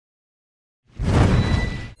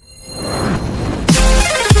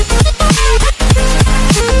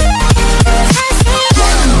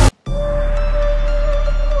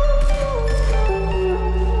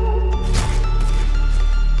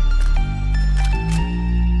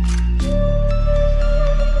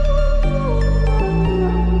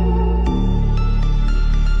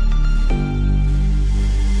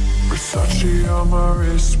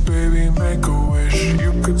make a wish.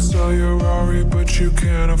 You could sell your Rari, but you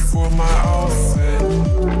can't afford my outfit.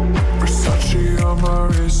 Versace on my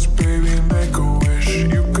wrist, baby, make a wish.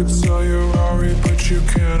 You could sell your Rari, but you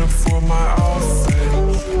can't afford my outfit.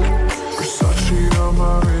 Versace on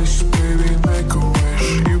my wrist, baby, make a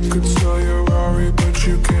wish. You could sell your Rari, but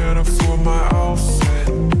you can't afford my outfit.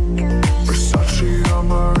 Versace on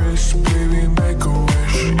my wrist, baby, make a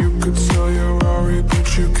wish. You could sell your Rari,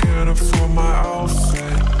 but you can't afford my outfit.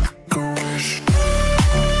 Make a wish.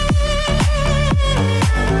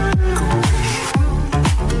 Make a wish.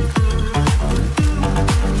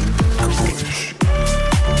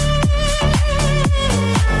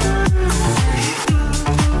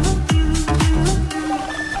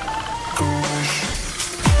 Make a wish.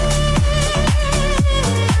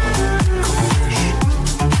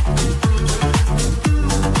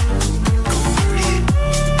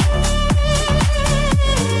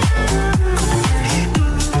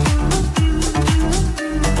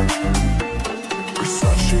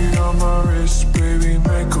 Versace on my wrist, baby,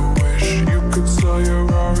 make a wish. You could sell your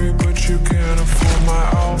Rari, but you can't afford my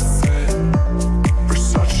outfit.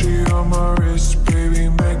 Versace on my wrist, baby,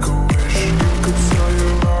 make a wish. You could sell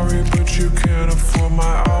your Rari, but you can't afford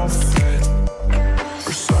my outfit.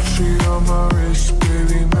 Versace on my wrist,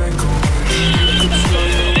 baby, make a wish. You could sell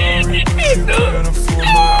your Rari, but you can't afford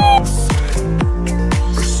my outfit.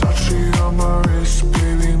 Versace on my wrist,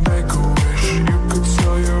 baby, make a wish. You could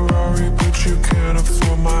sell your Rari, but you can't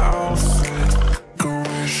afford my outfit. Make a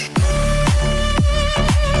wish. Make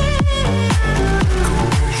a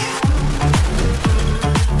wish.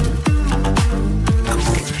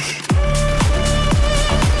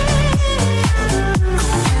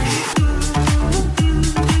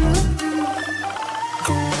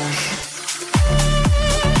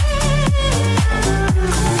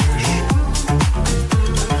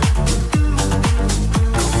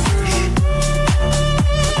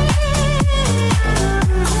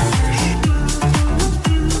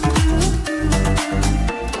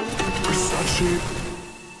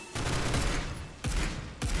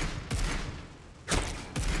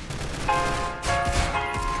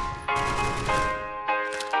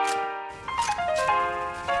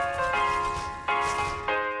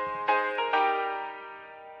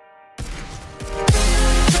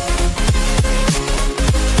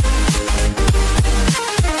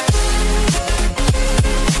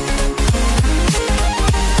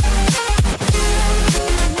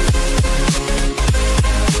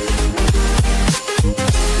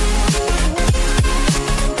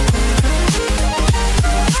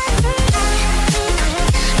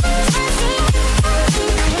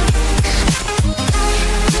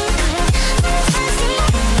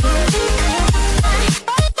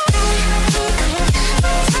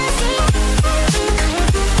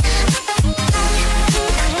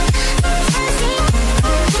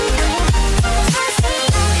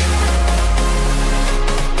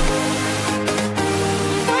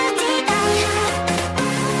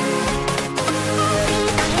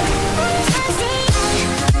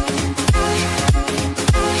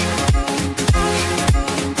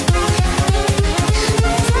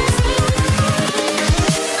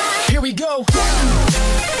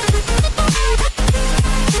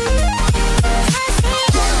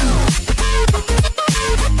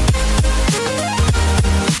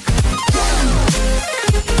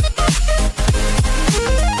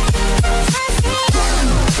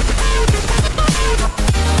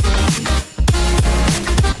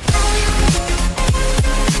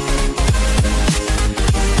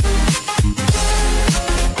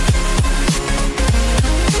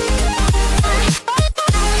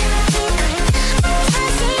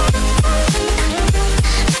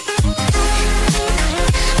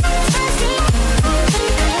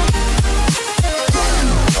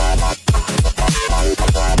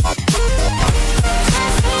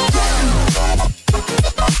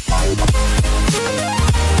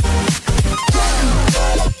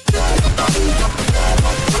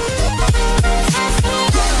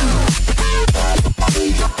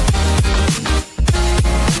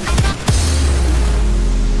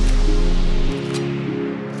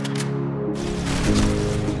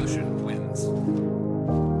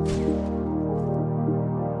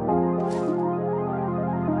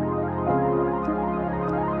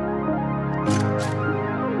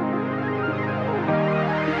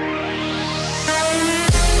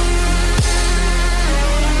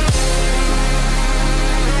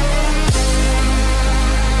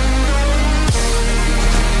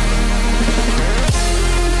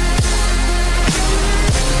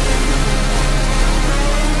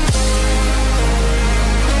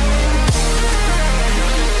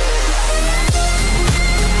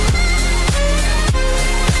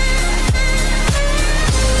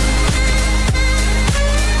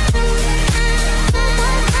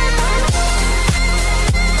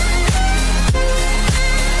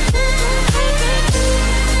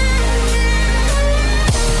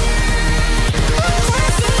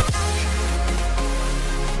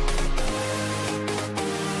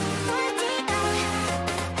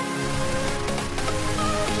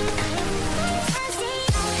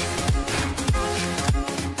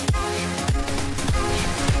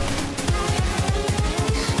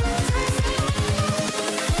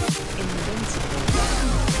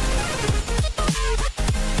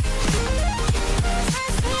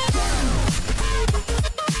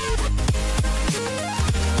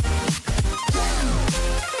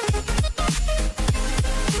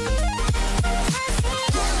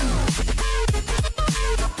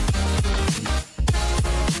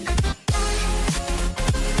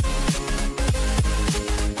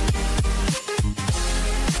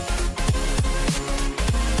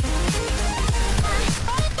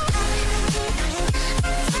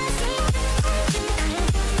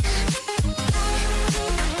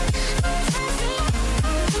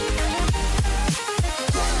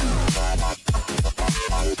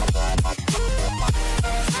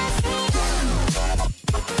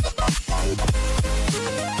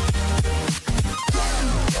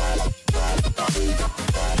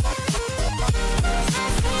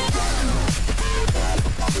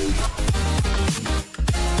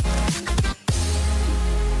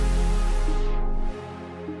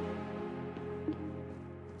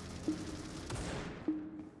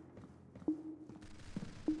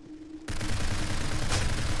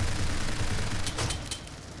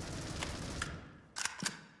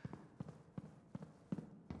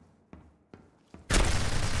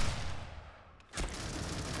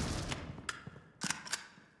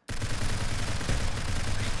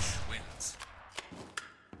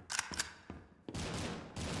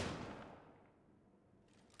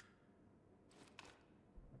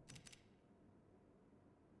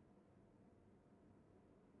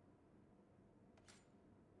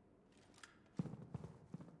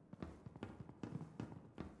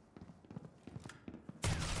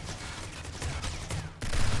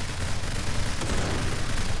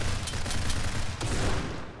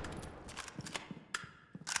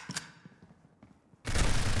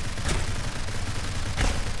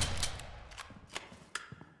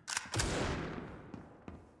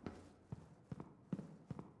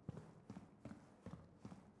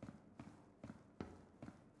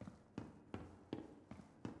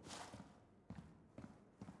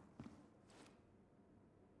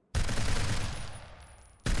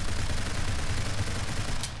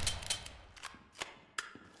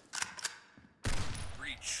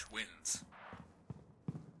 wins.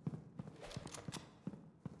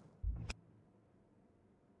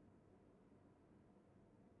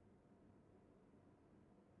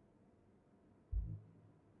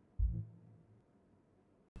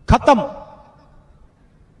 खत्म।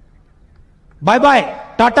 Bye bye,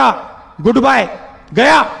 Tata, good bye,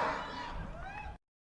 गया।